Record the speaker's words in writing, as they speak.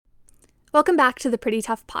Welcome back to the Pretty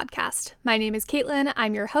Tough Podcast. My name is Caitlin,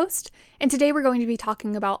 I'm your host, and today we're going to be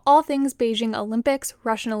talking about all things Beijing Olympics,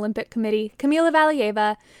 Russian Olympic Committee, Kamila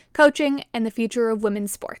Valieva, coaching, and the future of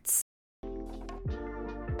women's sports.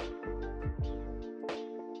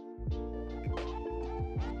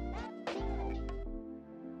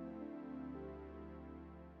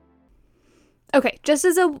 Okay, just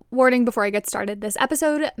as a warning before I get started, this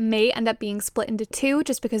episode may end up being split into two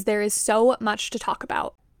just because there is so much to talk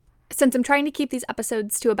about. Since I'm trying to keep these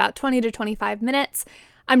episodes to about 20 to 25 minutes,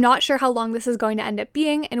 I'm not sure how long this is going to end up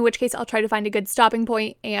being, in which case I'll try to find a good stopping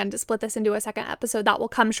point and split this into a second episode that will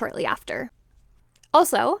come shortly after.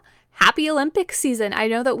 Also, happy Olympics season! I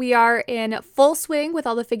know that we are in full swing with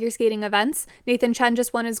all the figure skating events. Nathan Chen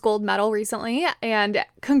just won his gold medal recently, and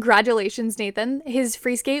congratulations, Nathan. His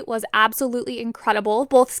free skate was absolutely incredible.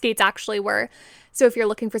 Both skates actually were. So if you're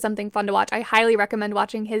looking for something fun to watch, I highly recommend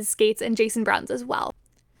watching his skates and Jason Brown's as well.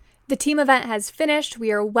 The team event has finished.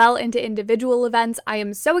 We are well into individual events. I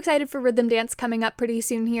am so excited for Rhythm Dance coming up pretty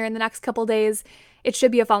soon here in the next couple days. It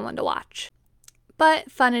should be a fun one to watch. But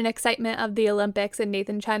fun and excitement of the Olympics and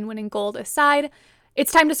Nathan Chen winning gold aside,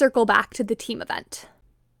 it's time to circle back to the team event.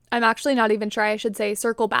 I'm actually not even sure I should say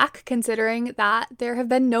circle back, considering that there have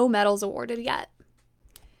been no medals awarded yet.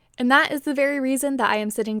 And that is the very reason that I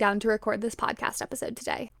am sitting down to record this podcast episode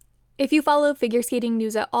today. If you follow figure skating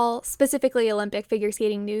news at all, specifically Olympic figure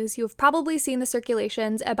skating news, you have probably seen the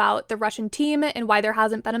circulations about the Russian team and why there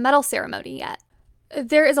hasn't been a medal ceremony yet.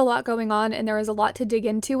 There is a lot going on and there is a lot to dig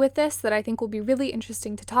into with this that I think will be really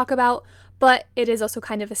interesting to talk about, but it is also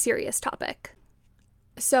kind of a serious topic.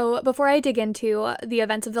 So before I dig into the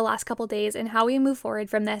events of the last couple days and how we move forward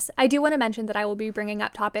from this, I do want to mention that I will be bringing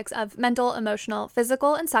up topics of mental, emotional,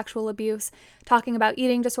 physical, and sexual abuse, talking about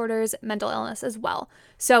eating disorders, mental illness as well.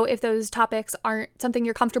 So if those topics aren't something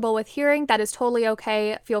you're comfortable with hearing, that is totally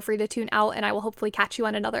okay. Feel free to tune out and I will hopefully catch you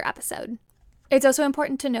on another episode. It's also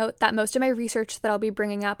important to note that most of my research that I'll be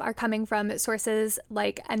bringing up are coming from sources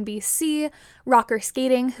like NBC, Rocker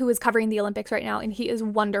Skating, who is covering the Olympics right now, and he is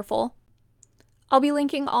wonderful. I'll be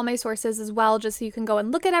linking all my sources as well, just so you can go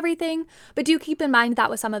and look at everything, but do keep in mind that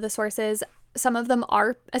with some of the sources, some of them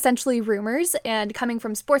are essentially rumors and coming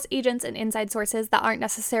from sports agents and inside sources that aren't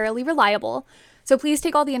necessarily reliable. So please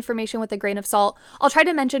take all the information with a grain of salt. I'll try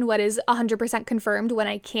to mention what is 100% confirmed when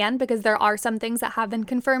I can, because there are some things that have been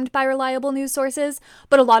confirmed by reliable news sources,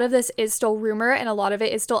 but a lot of this is still rumor and a lot of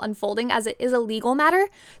it is still unfolding as it is a legal matter.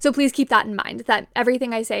 So please keep that in mind, that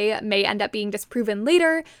everything I say may end up being disproven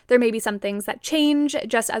later. There may be some things that change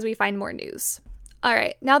just as we find more news. All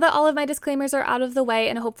right, now that all of my disclaimers are out of the way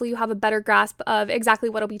and hopefully you have a better grasp of exactly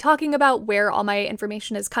what I'll be talking about, where all my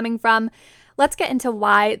information is coming from, let's get into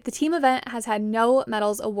why the team event has had no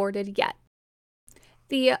medals awarded yet.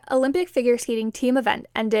 The Olympic figure skating team event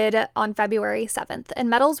ended on February 7th, and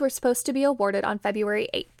medals were supposed to be awarded on February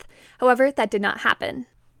 8th. However, that did not happen.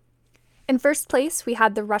 In first place, we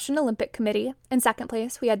had the Russian Olympic Committee. In second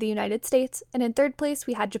place, we had the United States. And in third place,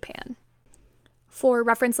 we had Japan. For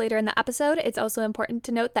reference later in the episode, it's also important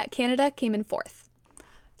to note that Canada came in fourth.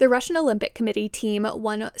 The Russian Olympic Committee team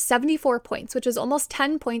won 74 points, which is almost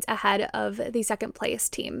 10 points ahead of the second place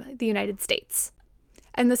team, the United States.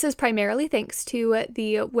 And this is primarily thanks to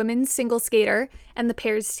the women's single skater and the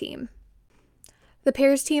pairs team. The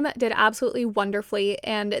pairs team did absolutely wonderfully,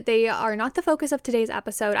 and they are not the focus of today's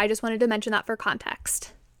episode. I just wanted to mention that for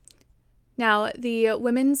context. Now, the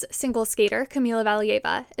women's single skater, Kamila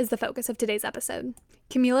Valieva, is the focus of today's episode.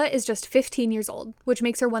 Kamila is just 15 years old, which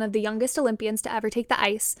makes her one of the youngest Olympians to ever take the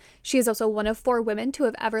ice. She is also one of 4 women to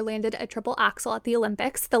have ever landed a triple axel at the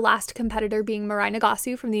Olympics, the last competitor being Mirai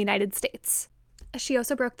Nagasu from the United States. She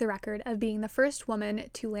also broke the record of being the first woman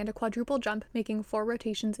to land a quadruple jump, making 4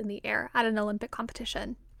 rotations in the air at an Olympic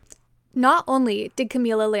competition. Not only did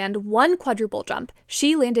Kamila land 1 quadruple jump,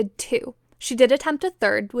 she landed 2. She did attempt a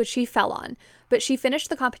third, which she fell on, but she finished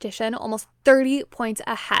the competition almost 30 points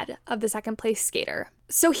ahead of the second place skater.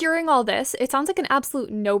 So hearing all this, it sounds like an absolute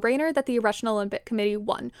no-brainer that the Russian Olympic Committee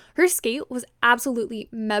won. Her skate was absolutely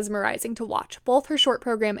mesmerizing to watch, both her short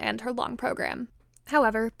program and her long program.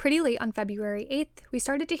 However, pretty late on February 8th, we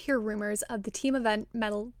started to hear rumors of the team event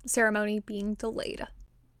medal ceremony being delayed.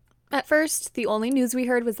 At first, the only news we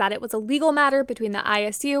heard was that it was a legal matter between the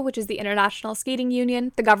ISU, which is the International Skating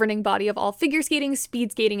Union, the governing body of all figure skating,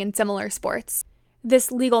 speed skating, and similar sports.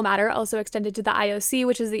 This legal matter also extended to the IOC,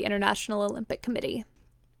 which is the International Olympic Committee.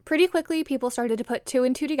 Pretty quickly, people started to put 2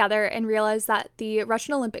 and 2 together and realize that the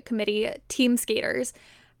Russian Olympic Committee team skaters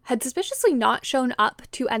had suspiciously not shown up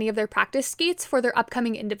to any of their practice skates for their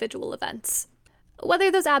upcoming individual events.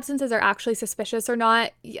 Whether those absences are actually suspicious or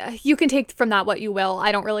not, you can take from that what you will.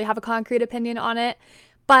 I don't really have a concrete opinion on it.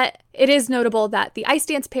 But it is notable that the ice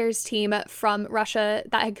dance pairs team from Russia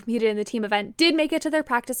that had competed in the team event did make it to their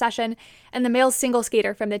practice session, and the male single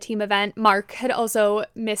skater from the team event, Mark, had also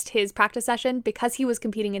missed his practice session because he was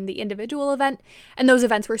competing in the individual event, and those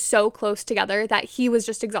events were so close together that he was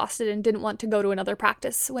just exhausted and didn't want to go to another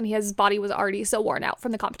practice when his body was already so worn out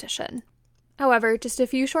from the competition. However, just a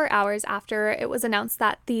few short hours after it was announced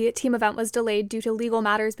that the team event was delayed due to legal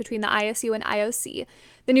matters between the ISU and IOC,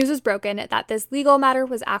 the news was broken that this legal matter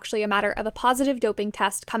was actually a matter of a positive doping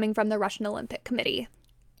test coming from the Russian Olympic Committee.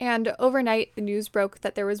 And overnight, the news broke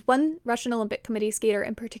that there was one Russian Olympic Committee skater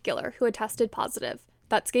in particular who had tested positive.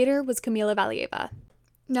 That skater was Kamila Valieva.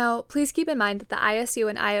 Now, please keep in mind that the ISU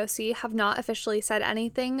and IOC have not officially said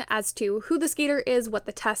anything as to who the skater is, what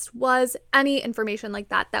the test was, any information like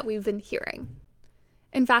that we've been hearing.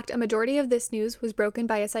 In fact, a majority of this news was broken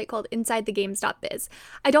by a site called InsideTheGames.biz.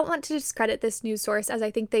 I don't want to discredit this news source, as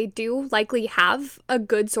I think they do likely have a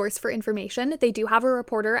good source for information. They do have a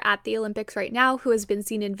reporter at the Olympics right now who has been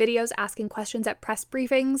seen in videos asking questions at press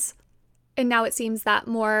briefings. And now it seems that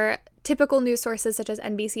more typical news sources such as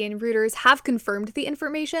NBC and Reuters have confirmed the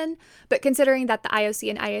information, but considering that the IOC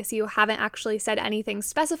and ISU haven't actually said anything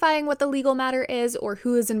specifying what the legal matter is or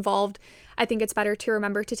who is involved, I think it's better to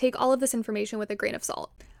remember to take all of this information with a grain of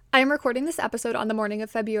salt. I am recording this episode on the morning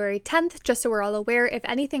of February 10th, just so we're all aware. If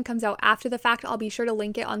anything comes out after the fact, I'll be sure to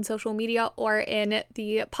link it on social media or in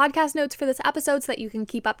the podcast notes for this episode so that you can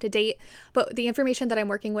keep up to date. But the information that I'm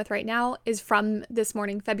working with right now is from this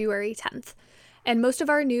morning, February 10th. And most of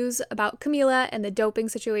our news about Kamila and the doping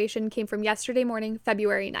situation came from yesterday morning,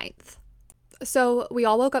 February 9th. So we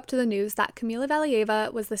all woke up to the news that Kamila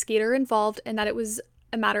Valieva was the skater involved and that it was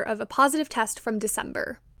a matter of a positive test from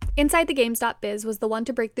December. InsideTheGames.biz was the one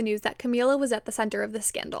to break the news that Kamila was at the center of the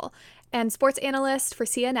scandal, and sports analyst for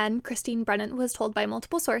CNN, Christine Brennan, was told by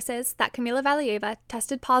multiple sources that Kamila Valieva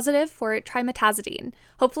tested positive for trimetazidine.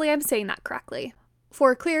 Hopefully I'm saying that correctly.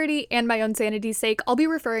 For clarity and my own sanity's sake, I'll be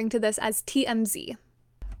referring to this as TMZ.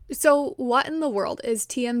 So what in the world is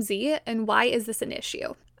TMZ, and why is this an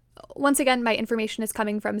issue? Once again, my information is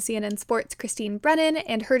coming from CNN Sports' Christine Brennan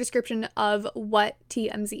and her description of what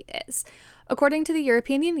TMZ is. According to the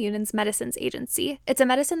European Union's Medicines Agency, it's a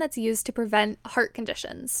medicine that's used to prevent heart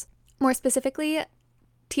conditions. More specifically,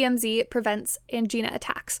 TMZ prevents angina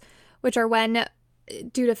attacks, which are when,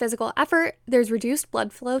 due to physical effort, there's reduced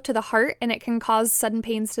blood flow to the heart and it can cause sudden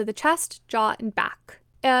pains to the chest, jaw, and back.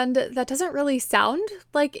 And that doesn't really sound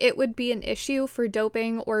like it would be an issue for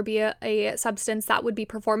doping or be a substance that would be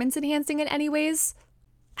performance enhancing in any ways.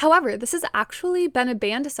 However, this has actually been a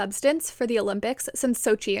banned substance for the Olympics since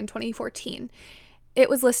Sochi in 2014. It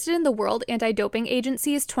was listed in the World Anti-Doping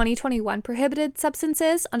Agency's 2021 prohibited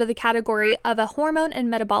substances under the category of a hormone and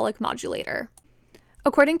metabolic modulator.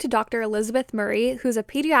 According to Dr. Elizabeth Murray, who's a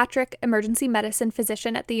pediatric emergency medicine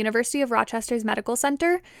physician at the University of Rochester's Medical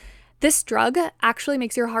Center, this drug actually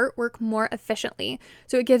makes your heart work more efficiently.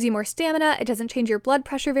 So it gives you more stamina, it doesn't change your blood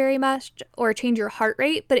pressure very much or change your heart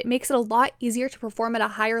rate, but it makes it a lot easier to perform at a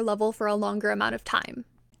higher level for a longer amount of time.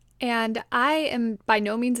 And I am by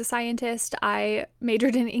no means a scientist. I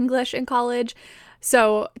majored in English in college.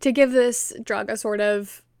 So to give this drug a sort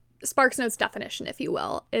of Sparks Notes definition, if you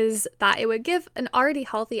will, is that it would give an already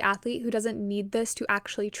healthy athlete who doesn't need this to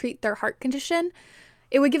actually treat their heart condition,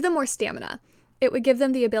 it would give them more stamina. It would give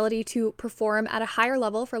them the ability to perform at a higher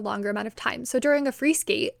level for a longer amount of time. So during a free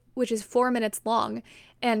skate, which is 4 minutes long,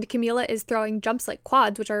 and Kamila is throwing jumps like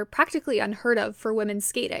quads, which are practically unheard of for women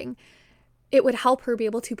skating, it would help her be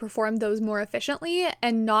able to perform those more efficiently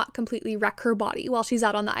and not completely wreck her body while she's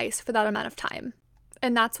out on the ice for that amount of time.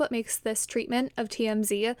 And that's what makes this treatment of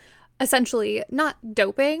TMZ essentially not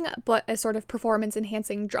doping, but a sort of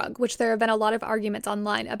performance-enhancing drug, which there have been a lot of arguments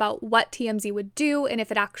online about what TMZ would do and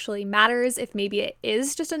if it actually matters, if maybe it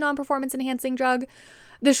is just a non-performance-enhancing drug.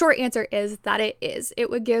 The short answer is that it is. It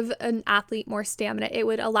would give an athlete more stamina. It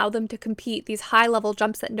would allow them to compete these high-level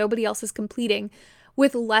jumps that nobody else is completing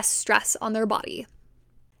with less stress on their body.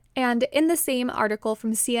 And in the same article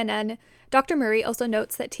from CNN, Dr. Murray also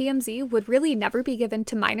notes that TMZ would really never be given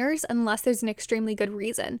to minors unless there's an extremely good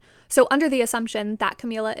reason. So under the assumption that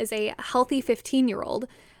Kamila is a healthy 15-year-old,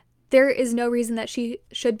 there is no reason that she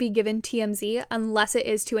should be given TMZ unless it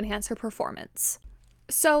is to enhance her performance.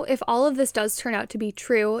 So if all of this does turn out to be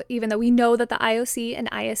true, even though we know that the IOC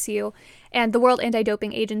and ISU and the World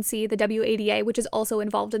Anti-Doping Agency, the WADA, which is also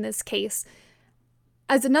involved in this case,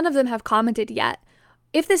 as none of them have commented yet,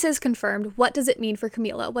 if this is confirmed, what does it mean for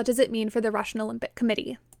Kamila? What does it mean for the Russian Olympic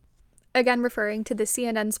Committee? Again, referring to the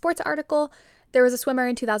CNN Sports article, There was a swimmer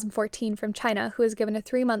in 2014 from China who was given a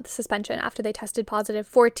 3-month suspension after they tested positive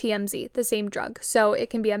for TMZ, the same drug, so it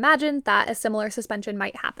can be imagined that a similar suspension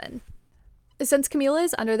might happen. Since Kamila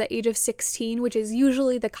is under the age of 16, which is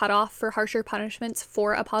usually the cutoff for harsher punishments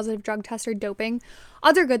for a positive drug test or doping,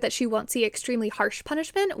 odds are good that she won't see extremely harsh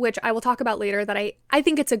punishment, which I will talk about later, that I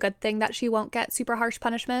think it's a good thing that she won't get super harsh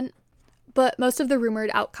punishment. But most of the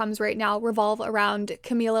rumored outcomes right now revolve around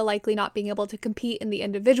Kamila likely not being able to compete in the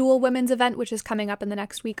individual women's event, which is coming up in the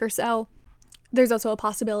next week or so. There's also a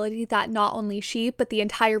possibility that not only she, but the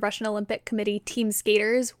entire Russian Olympic Committee team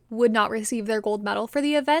skaters would not receive their gold medal for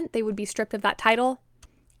the event. They would be stripped of that title.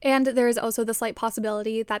 And there is also the slight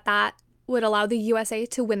possibility that that would allow the USA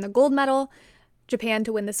to win the gold medal, Japan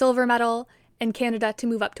to win the silver medal, and Canada to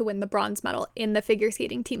move up to win the bronze medal in the figure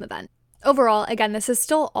skating team event. Overall, again, this is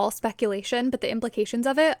still all speculation, but the implications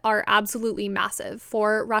of it are absolutely massive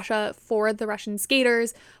for Russia, for the Russian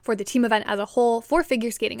skaters, for the team event as a whole, for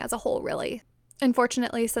figure skating as a whole, really.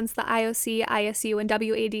 Unfortunately, since the IOC, ISU, and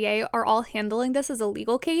WADA are all handling this as a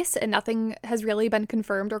legal case and nothing has really been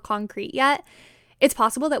confirmed or concrete yet, it's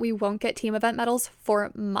possible that we won't get team event medals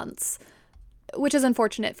for months, which is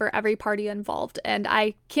unfortunate for every party involved. And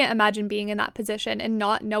I can't imagine being in that position and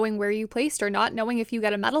not knowing where you placed or not knowing if you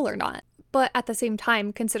get a medal or not. But at the same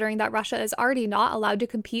time, considering that Russia is already not allowed to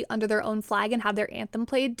compete under their own flag and have their anthem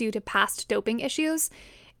played due to past doping issues,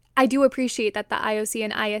 I do appreciate that the IOC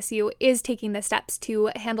and ISU is taking the steps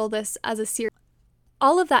to handle this as a serious.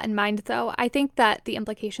 All of that in mind, though, I think that the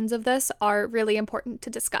implications of this are really important to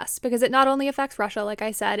discuss because it not only affects Russia, like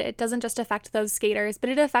I said, it doesn't just affect those skaters, but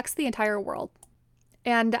it affects the entire world.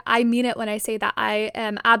 And I mean it when I say that I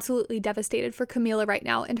am absolutely devastated for Kamila right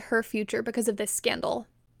now and her future because of this scandal.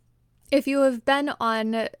 If you have been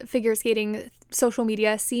on figure skating social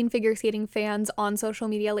media, seen figure skating fans on social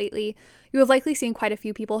media lately, you have likely seen quite a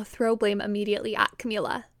few people throw blame immediately at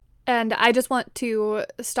Kamila. And I just want to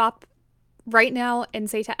stop right now and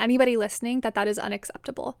say to anybody listening that that is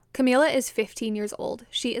unacceptable. Kamila is 15 years old.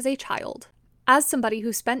 She is a child. As somebody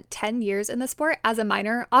who spent 10 years in the sport as a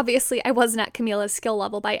minor, obviously I wasn't at Kamila's skill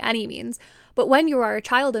level by any means, but when you are a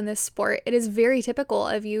child in this sport, it is very typical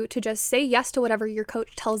of you to just say yes to whatever your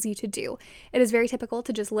coach tells you to do. It is very typical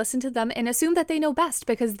to just listen to them and assume that they know best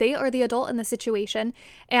because they are the adult in the situation.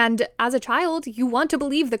 And as a child, you want to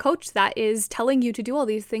believe the coach that is telling you to do all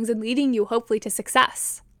these things and leading you hopefully to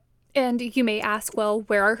success. And you may ask, well,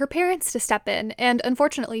 where are her parents to step in? And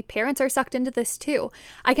unfortunately, parents are sucked into this too.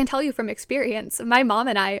 I can tell you from experience, my mom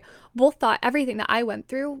and I both thought everything that I went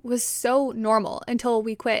through was so normal until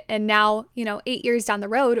we quit. And now, 8 years down the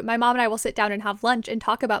road, my mom and I will sit down and have lunch and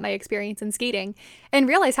talk about my experience in skating and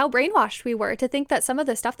realize how brainwashed we were to think that some of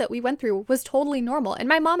the stuff that we went through was totally normal. And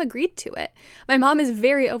my mom agreed to it. My mom is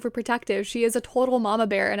very overprotective. She is a total mama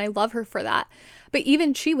bear, and I love her for that. But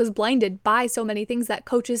even she was blinded by so many things that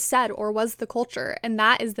coaches said or was the culture, and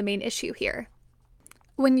that is the main issue here.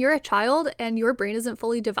 When you're a child and your brain isn't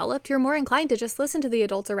fully developed, you're more inclined to just listen to the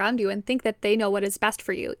adults around you and think that they know what is best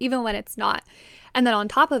for you, even when it's not. And then on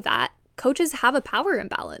top of that, coaches have a power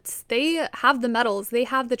imbalance. They have the medals, they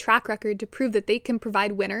have the track record to prove that they can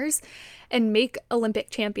provide winners and make Olympic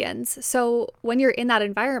champions. So when you're in that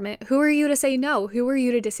environment, who are you to say no? Who are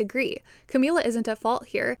you to disagree? Kamila isn't at fault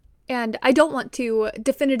here. And I don't want to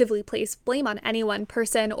definitively place blame on any one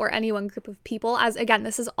person or any one group of people, as again,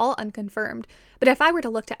 this is all unconfirmed. But if I were to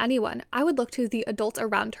look to anyone, I would look to the adults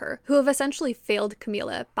around her who have essentially failed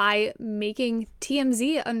Kamila by making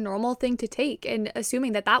TMZ a normal thing to take and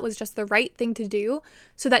assuming that that was just the right thing to do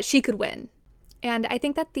so that she could win. And I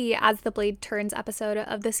think that the As the Blade Turns episode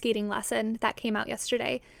of the skating lesson that came out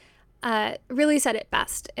yesterday really said it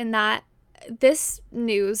best in that this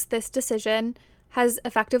news, this decision, has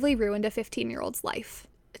effectively ruined a 15-year-old's life.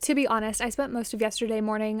 To be honest, I spent most of yesterday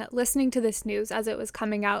morning listening to this news as it was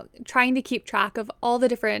coming out, trying to keep track of all the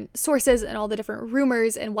different sources and all the different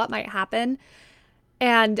rumors and what might happen.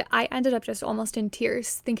 And I ended up just almost in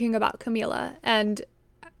tears thinking about Kamila and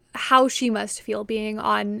how she must feel being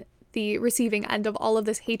on the receiving end of all of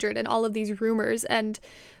this hatred and all of these rumors and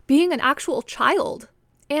being an actual child.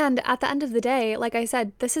 And at the end of the day, like I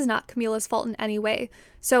said, this is not Kamila's fault in any way.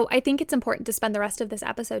 So I think it's important to spend the rest of this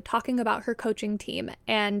episode talking about her coaching team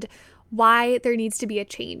and why there needs to be a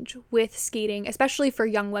change with skating, especially for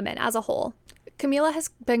young women as a whole. Kamila has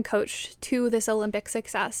been coached to this Olympic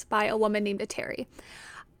success by a woman named Terry.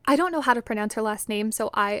 I don't know how to pronounce her last name, so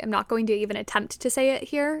I am not going to even attempt to say it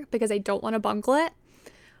here because I don't want to bungle it.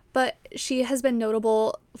 But she has been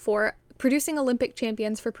notable for producing Olympic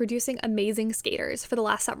champions, for producing amazing skaters for the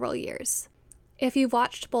last several years. If you've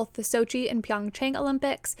watched both the Sochi and Pyeongchang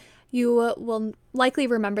Olympics, You will likely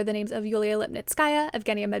remember the names of Yulia Lipnitskaya,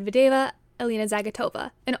 Evgenia Medvedeva, Elena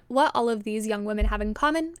Zagatova. And what all of these young women have in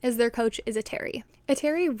common is their coach is Eteri.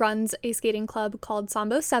 Eteri runs a skating club called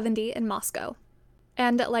Sambo 70 in Moscow.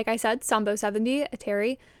 And like I said, Sambo 70,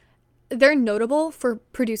 Eteri, they're notable for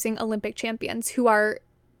producing Olympic champions who are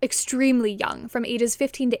extremely young, from ages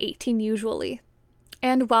 15 to 18 usually.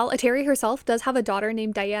 And while Eteri herself does have a daughter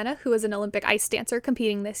named Diana, who is an Olympic ice dancer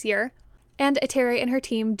competing this year, and Eteri and her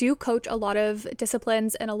team do coach a lot of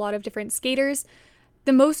disciplines and a lot of different skaters,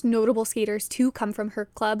 the most notable skaters to come from her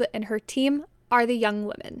club and her team are the young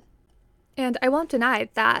women. And I won't deny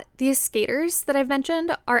that these skaters that I've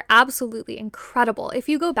mentioned are absolutely incredible. If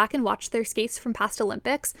you go back and watch their skates from past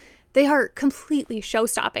Olympics, they are completely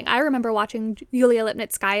show-stopping. I remember watching Yulia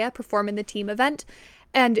Lipnitskaya perform in the team event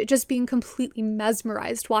and just being completely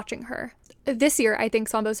mesmerized watching her. This year, I think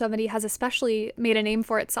Sambo 70 has especially made a name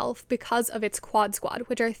for itself because of its quad squad,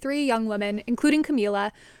 which are 3 young women, including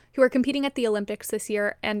Kamila, who are competing at the Olympics this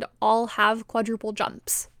year and all have quadruple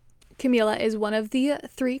jumps. Kamila is one of the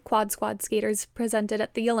 3 quad squad skaters presented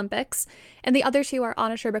at the Olympics, and the other 2 are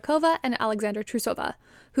Anna Sherbakova and Alexandra Trusova,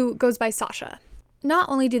 who goes by Sasha. Not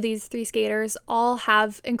only do these 3 skaters all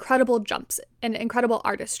have incredible jumps and incredible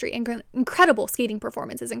artistry and incredible skating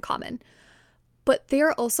performances in common, but they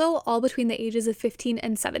are also all between the ages of 15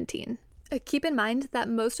 and 17. Keep in mind that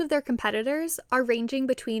most of their competitors are ranging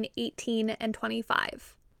between 18 and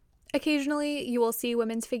 25. Occasionally, you will see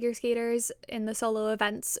women's figure skaters in the solo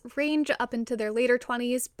events range up into their later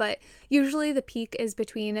 20s, but usually the peak is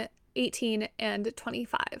between 18 and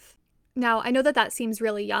 25. Now, I know that seems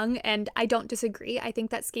really young, and I don't disagree. I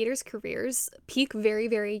think that skaters' careers peak very,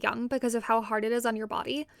 very young because of how hard it is on your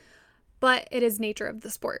body, but it is nature of the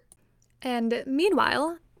sport. And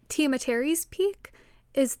meanwhile, Team Eteri's peak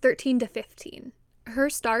is 13 to 15. Her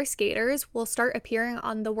star skaters will start appearing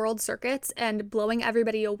on the world circuits and blowing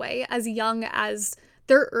everybody away as young as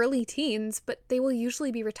their early teens, but they will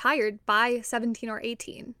usually be retired by 17 or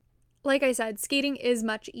 18. Like I said, skating is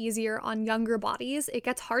much easier on younger bodies. It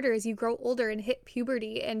gets harder as you grow older and hit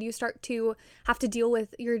puberty, and you start to have to deal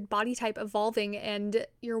with your body type evolving and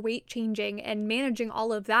your weight changing and managing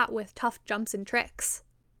all of that with tough jumps and tricks.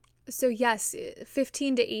 So yes,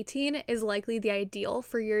 15 to 18 is likely the ideal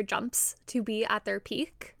for your jumps to be at their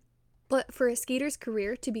peak. But for a skater's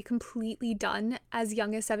career to be completely done as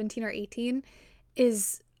young as 17 or 18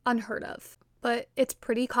 is unheard of. But it's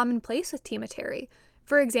pretty commonplace with Team Eteri.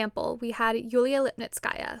 For example, we had Yulia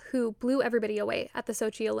Lipnitskaya, who blew everybody away at the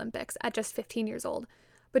Sochi Olympics at just 15 years old.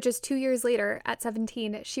 But just 2 years later, at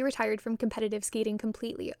 17, she retired from competitive skating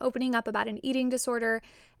completely, opening up about an eating disorder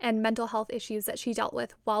and mental health issues that she dealt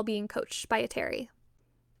with while being coached by Eteri.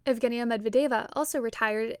 Evgenia Medvedeva also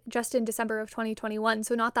retired just in December of 2021,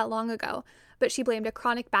 so not that long ago, but she blamed a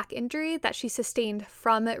chronic back injury that she sustained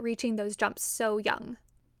from reaching those jumps so young.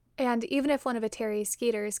 And even if one of Eteri's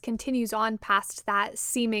skaters continues on past that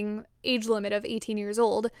seeming age limit of 18 years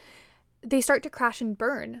old, they start to crash and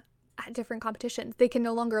burn at different competitions. They can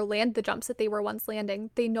no longer land the jumps that they were once landing.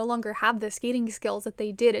 They no longer have the skating skills that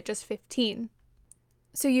they did at just 15.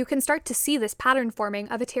 So you can start to see this pattern forming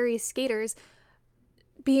of Eteri's skaters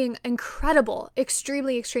being incredible,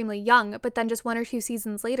 extremely, extremely young, but then just 1 or 2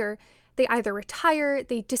 seasons later, they either retire,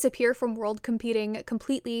 they disappear from world competing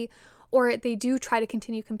completely, or they do try to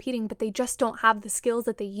continue competing, but they just don't have the skills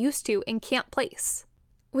that they used to and can't place.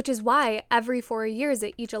 Which is why every 4 years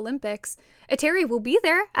at each Olympics, Eteri will be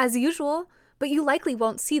there as usual, but you likely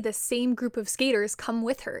won't see the same group of skaters come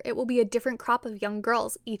with her. It will be a different crop of young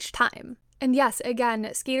girls each time. And yes, again,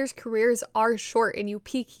 skaters' careers are short and you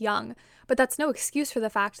peak young, but that's no excuse for the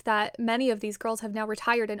fact that many of these girls have now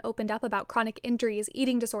retired and opened up about chronic injuries,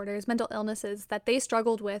 eating disorders, mental illnesses that they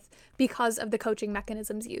struggled with because of the coaching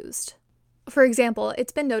mechanisms used. For example,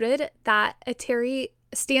 it's been noted that Eteri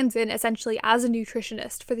stands in essentially as a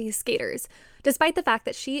nutritionist for these skaters, despite the fact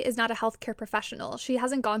that she is not a healthcare professional. She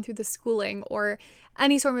hasn't gone through the schooling or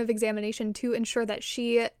any sort of examination to ensure that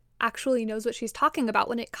she actually knows what she's talking about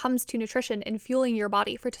when it comes to nutrition and fueling your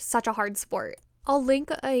body for such a hard sport. I'll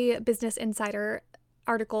link a Business Insider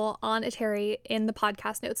article on Eteri in the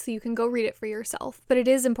podcast notes so you can go read it for yourself. But it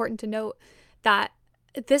is important to note that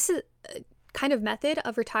this kind of method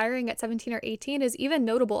of retiring at 17 or 18 is even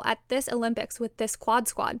notable at this Olympics with this quad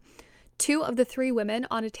squad. 2 of the 3 women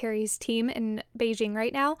on Eteri's team in Beijing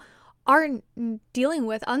right now are dealing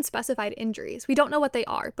with unspecified injuries. We don't know what they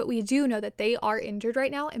are, but we do know that they are injured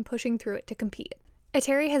right now and pushing through it to compete.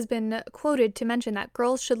 Eteri has been quoted to mention that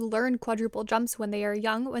girls should learn quadruple jumps when they are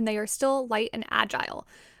young, when they are still light and agile,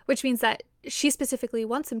 which means that she specifically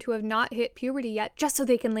wants them to have not hit puberty yet just so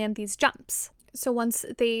they can land these jumps. So once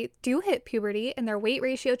they do hit puberty and their weight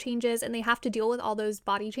ratio changes and they have to deal with all those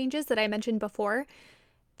body changes that I mentioned before,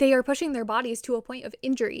 they are pushing their bodies to a point of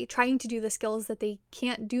injury, trying to do the skills that they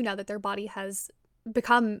can't do now that their body has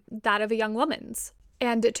become that of a young woman's.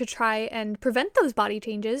 And to try and prevent those body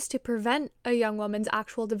changes, to prevent a young woman's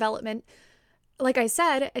actual development, like I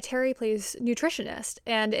said, Eteri plays nutritionist,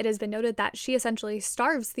 and it has been noted that she essentially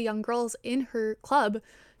starves the young girls in her club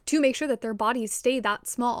to make sure that their bodies stay that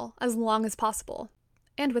small as long as possible.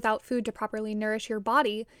 And without food to properly nourish your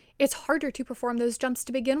body, it's harder to perform those jumps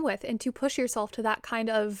to begin with and to push yourself to that kind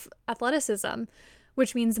of athleticism,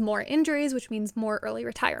 which means more injuries, which means more early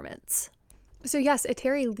retirements. So yes,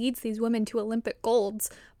 Eteri leads these women to Olympic golds,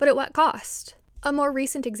 but at what cost? A more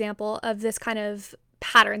recent example of this kind of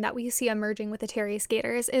pattern that we see emerging with Eteri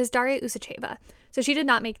skaters is Daria Usacheva. So she did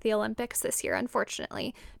not make the Olympics this year,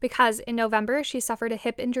 unfortunately, because in November she suffered a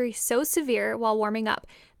hip injury so severe while warming up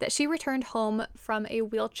that she returned home from a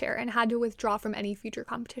wheelchair and had to withdraw from any future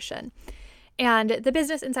competition. And the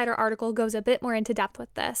Business Insider article goes a bit more into depth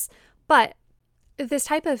with this, but this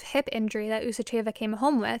type of hip injury that Usacheva came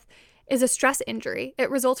home with is a stress injury. It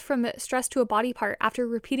results from stress to a body part after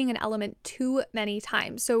repeating an element too many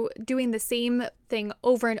times. So doing the same thing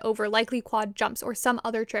over and over, likely quad jumps or some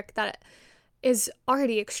other trick that is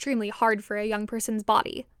already extremely hard for a young person's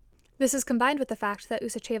body. This is combined with the fact that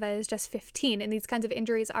Usacheva is just 15, and these kinds of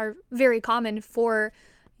injuries are very common for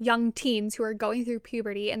young teens who are going through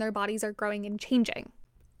puberty and their bodies are growing and changing.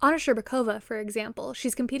 Anna Sherbakova, for example,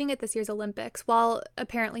 she's competing at this year's Olympics while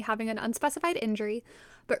apparently having an unspecified injury,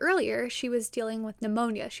 but earlier she was dealing with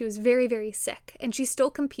pneumonia. She was very, very sick, and she still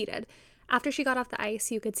competed. After she got off the ice,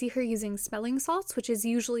 you could see her using smelling salts, which is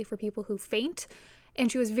usually for people who faint,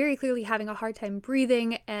 and she was very clearly having a hard time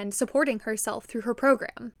breathing and supporting herself through her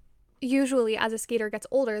program. Usually, as a skater gets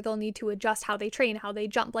older, they'll need to adjust how they train, how they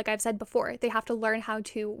jump. Like I've said before, they have to learn how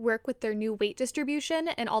to work with their new weight distribution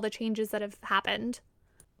and all the changes that have happened.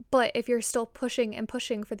 But if you're still pushing and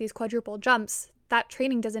pushing for these quadruple jumps, that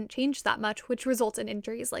training doesn't change that much, which results in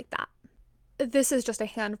injuries like that. This is just a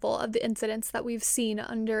handful of the incidents that we've seen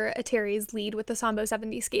under Eteri's lead with the Sambo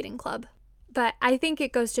 70 skating club. But I think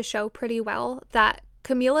it goes to show pretty well that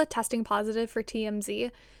Kamila testing positive for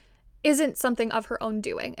TMZ isn't something of her own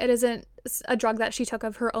doing. It isn't a drug that she took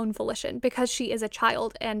of her own volition, because she is a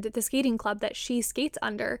child, and the skating club that she skates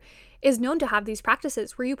under is known to have these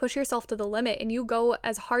practices where you push yourself to the limit and you go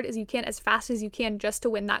as hard as you can, as fast as you can, just to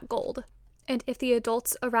win that gold. And if the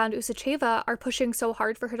adults around Usacheva are pushing so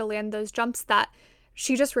hard for her to land those jumps that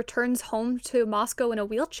she just returns home to Moscow in a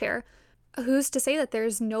wheelchair, who's to say that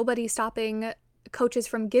there's nobody stopping coaches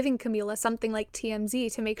from giving Kamila something like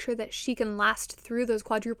TMZ to make sure that she can last through those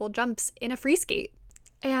quadruple jumps in a free skate?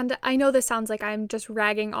 And I know this sounds like I'm just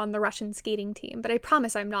ragging on the Russian skating team, but I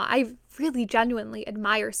promise I'm not. I really genuinely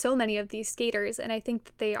admire so many of these skaters, and I think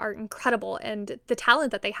that they are incredible, and the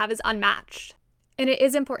talent that they have is unmatched. And it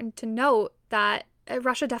is important to note that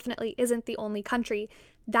Russia definitely isn't the only country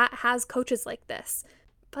that has coaches like this.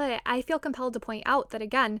 But I feel compelled to point out that,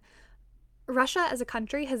 again, Russia as a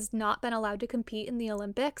country has not been allowed to compete in the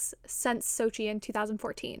Olympics since Sochi in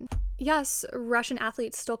 2014. Yes, Russian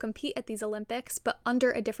athletes still compete at these Olympics, but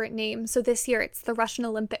under a different name. So this year it's the Russian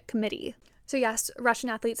Olympic Committee. So yes, Russian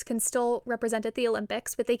athletes can still represent at the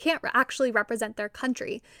Olympics, but they can't actually represent their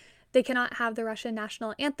country. They cannot have the Russian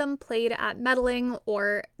national anthem played at medaling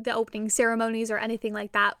or the opening ceremonies or anything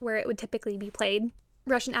like that where it would typically be played.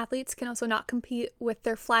 Russian athletes can also not compete with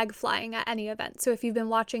their flag flying at any event. So if you've been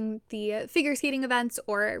watching the figure skating events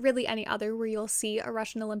or really any other where you'll see a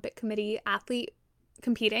Russian Olympic Committee athlete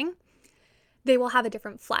competing, they will have a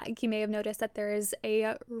different flag. You may have noticed that there is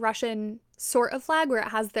a Russian sort of flag where it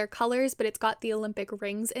has their colors, but it's got the Olympic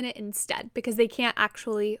rings in it instead, because they can't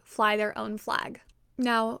actually fly their own flag.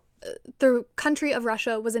 Now, the country of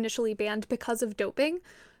Russia was initially banned because of doping.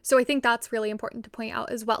 So I think that's really important to point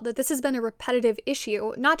out as well, that this has been a repetitive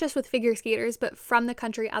issue, not just with figure skaters, but from the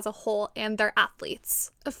country as a whole and their athletes.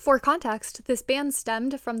 For context, this ban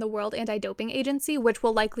stemmed from the World Anti-Doping Agency, which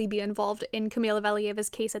will likely be involved in Kamila Valieva's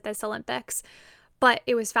case at this Olympics. But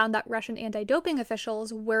it was found that Russian anti-doping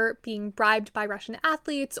officials were being bribed by Russian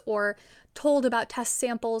athletes or told about test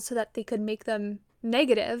samples so that they could make them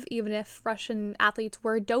negative, even if Russian athletes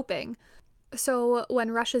were doping. So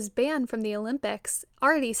when Russia's ban from the Olympics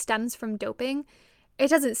already stems from doping, it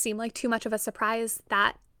doesn't seem like too much of a surprise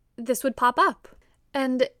that this would pop up.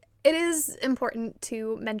 And it is important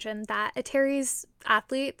to mention that Eteri's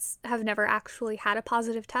athletes have never actually had a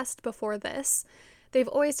positive test before this. They've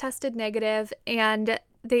always tested negative, and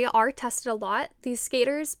they are tested a lot, these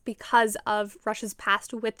skaters, because of Russia's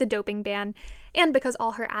past with the doping ban and because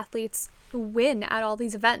all her athletes win at all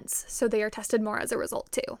these events, so they are tested more as a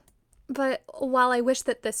result too. But while I wish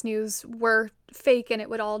that this news were fake and it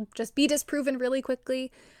would all just be disproven really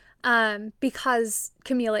quickly, because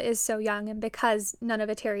Kamila is so young and because none of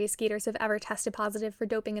Atari's skaters have ever tested positive for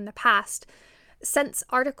doping in the past, since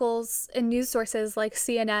articles and news sources like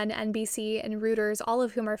CNN, NBC, and Reuters, all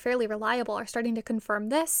of whom are fairly reliable, are starting to confirm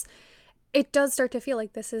this, it does start to feel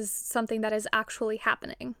like this is something that is actually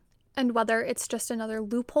happening. And whether it's just another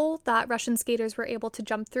loophole that Russian skaters were able to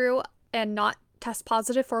jump through and not test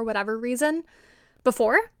positive for whatever reason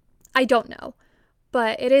before, I don't know.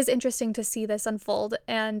 But it is interesting to see this unfold,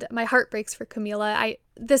 and my heart breaks for Kamila.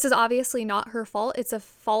 This is obviously not her fault. It's a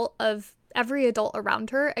fault of every adult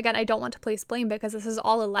around her. Again, I don't want to place blame because this is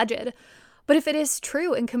all alleged. But if it is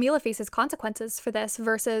true and Kamila faces consequences for this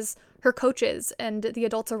versus her coaches and the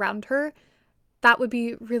adults around her, that would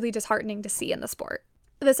be really disheartening to see in the sport.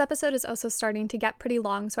 This episode is also starting to get pretty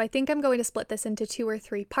long, so I think I'm going to split this into 2 or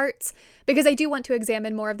 3 parts because I do want to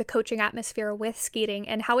examine more of the coaching atmosphere with skating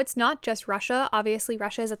and how it's not just Russia. Obviously,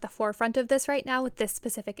 Russia is at the forefront of this right now with this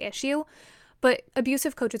specific issue, but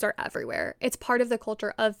abusive coaches are everywhere. It's part of the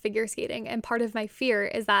culture of figure skating, and part of my fear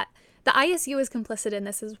is that the ISU is complicit in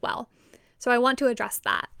this as well. So I want to address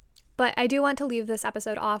that. But I do want to leave this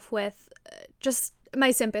episode off with just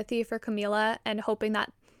my sympathy for Kamila and hoping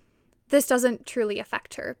that this doesn't truly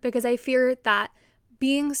affect her, because I fear that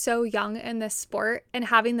being so young in this sport and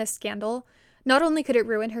having this scandal, not only could it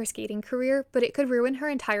ruin her skating career, but it could ruin her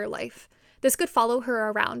entire life. This could follow her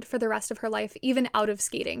around for the rest of her life, even out of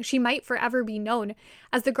skating. She might forever be known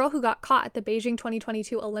as the girl who got caught at the Beijing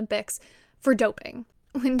 2022 Olympics for doping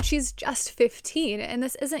when she's just 15, and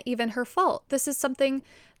this isn't even her fault. This is something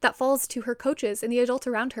that falls to her coaches and the adults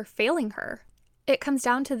around her failing her. It comes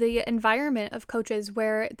down to the environment of coaches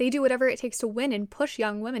where they do whatever it takes to win and push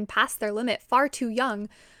young women past their limit far too young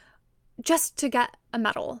just to get a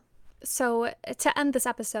medal. So to end this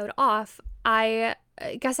episode off, I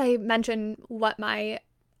guess I mention what my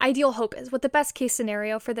ideal hope is, what the best case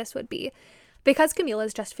scenario for this would be. Because Kamila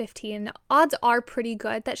is just 15, odds are pretty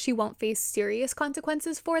good that she won't face serious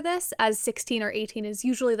consequences for this, as 16 or 18 is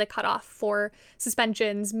usually the cutoff for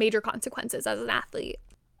suspensions, major consequences as an athlete.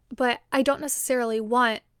 But I don't necessarily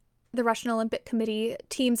want the Russian Olympic Committee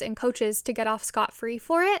teams and coaches to get off scot-free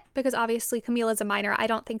for it, because obviously Kamila is a minor. I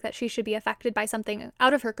don't think that she should be affected by something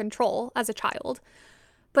out of her control as a child.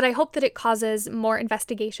 But I hope that it causes more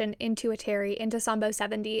investigation into Atari, into Sambo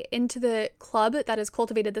 70, into the club that has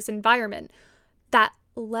cultivated this environment that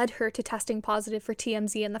led her to testing positive for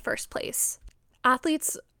TMZ in the first place.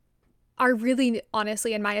 Athletes are really,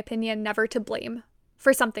 honestly, in my opinion, never to blame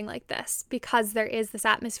for something like this, because there is this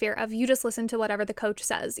atmosphere of you just listen to whatever the coach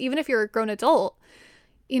says. Even if you're a grown adult,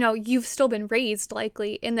 you've still been raised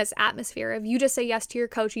likely in this atmosphere of you just say yes to your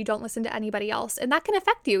coach, you don't listen to anybody else. And that can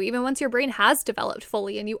affect you even once your brain has developed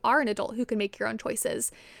fully and you are an adult who can make your own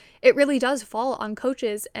choices. It really does fall on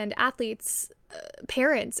coaches and athletes,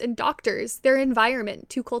 parents and doctors, their environment,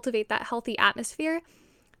 to cultivate that healthy atmosphere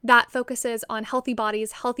that focuses on healthy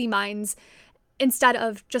bodies, healthy minds, instead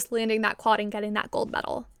of just landing that quad and getting that gold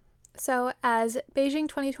medal. So as Beijing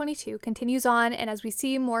 2022 continues on, and as we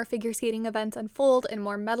see more figure skating events unfold and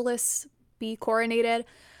more medalists be coronated,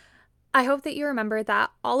 I hope that you remember that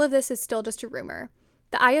all of this is still just a rumor.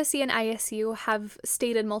 The IOC and ISU have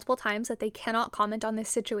stated multiple times that they cannot comment on this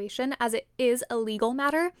situation as it is a legal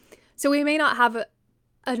matter, so we may not have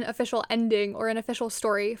an official ending or an official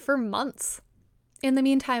story for months. In the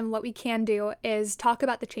meantime, what we can do is talk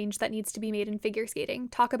about the change that needs to be made in figure skating,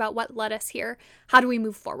 talk about what led us here, how do we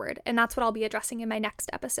move forward, and that's what I'll be addressing in my next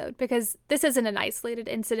episode, because this isn't an isolated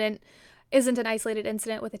incident with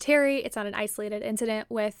Atari, it's not an isolated incident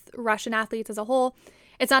with Russian athletes as a whole,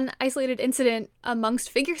 it's not an isolated incident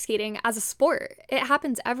amongst figure skating as a sport. It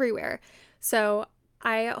happens everywhere. So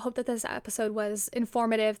I hope that this episode was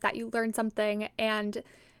informative, that you learned something, and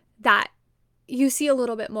that you see a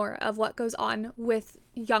little bit more of what goes on with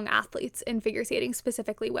young athletes in figure skating,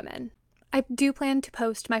 specifically women. I do plan to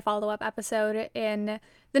post my follow-up episode in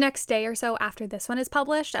the next day or so after this one is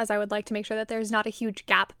published, as I would like to make sure that there's not a huge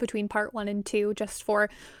gap between part 1 and 2, just for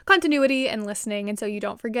continuity and listening, and so you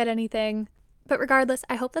don't forget anything. But regardless,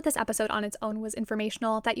 I hope that this episode on its own was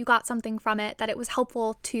informational, that you got something from it, that it was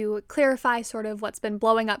helpful to clarify sort of what's been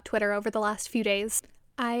blowing up Twitter over the last few days.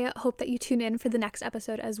 I hope that you tune in for the next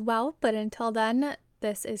episode as well, but until then,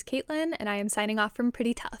 this is Caitlin, and I am signing off from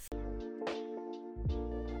Pretty Tough.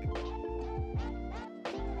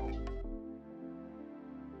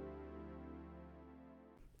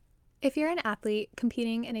 If you're an athlete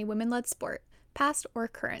competing in a women-led sport, past or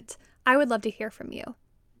current, I would love to hear from you.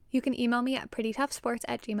 You can email me at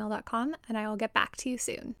prettytoughsports@gmail.com and I will get back to you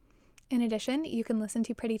soon. In addition, you can listen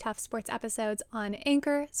to Pretty Tough Sports episodes on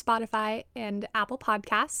Anchor, Spotify, and Apple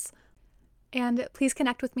Podcasts. And please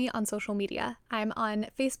connect with me on social media. I'm on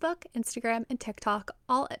Facebook, Instagram, and TikTok,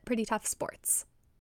 all at Pretty Tough Sports.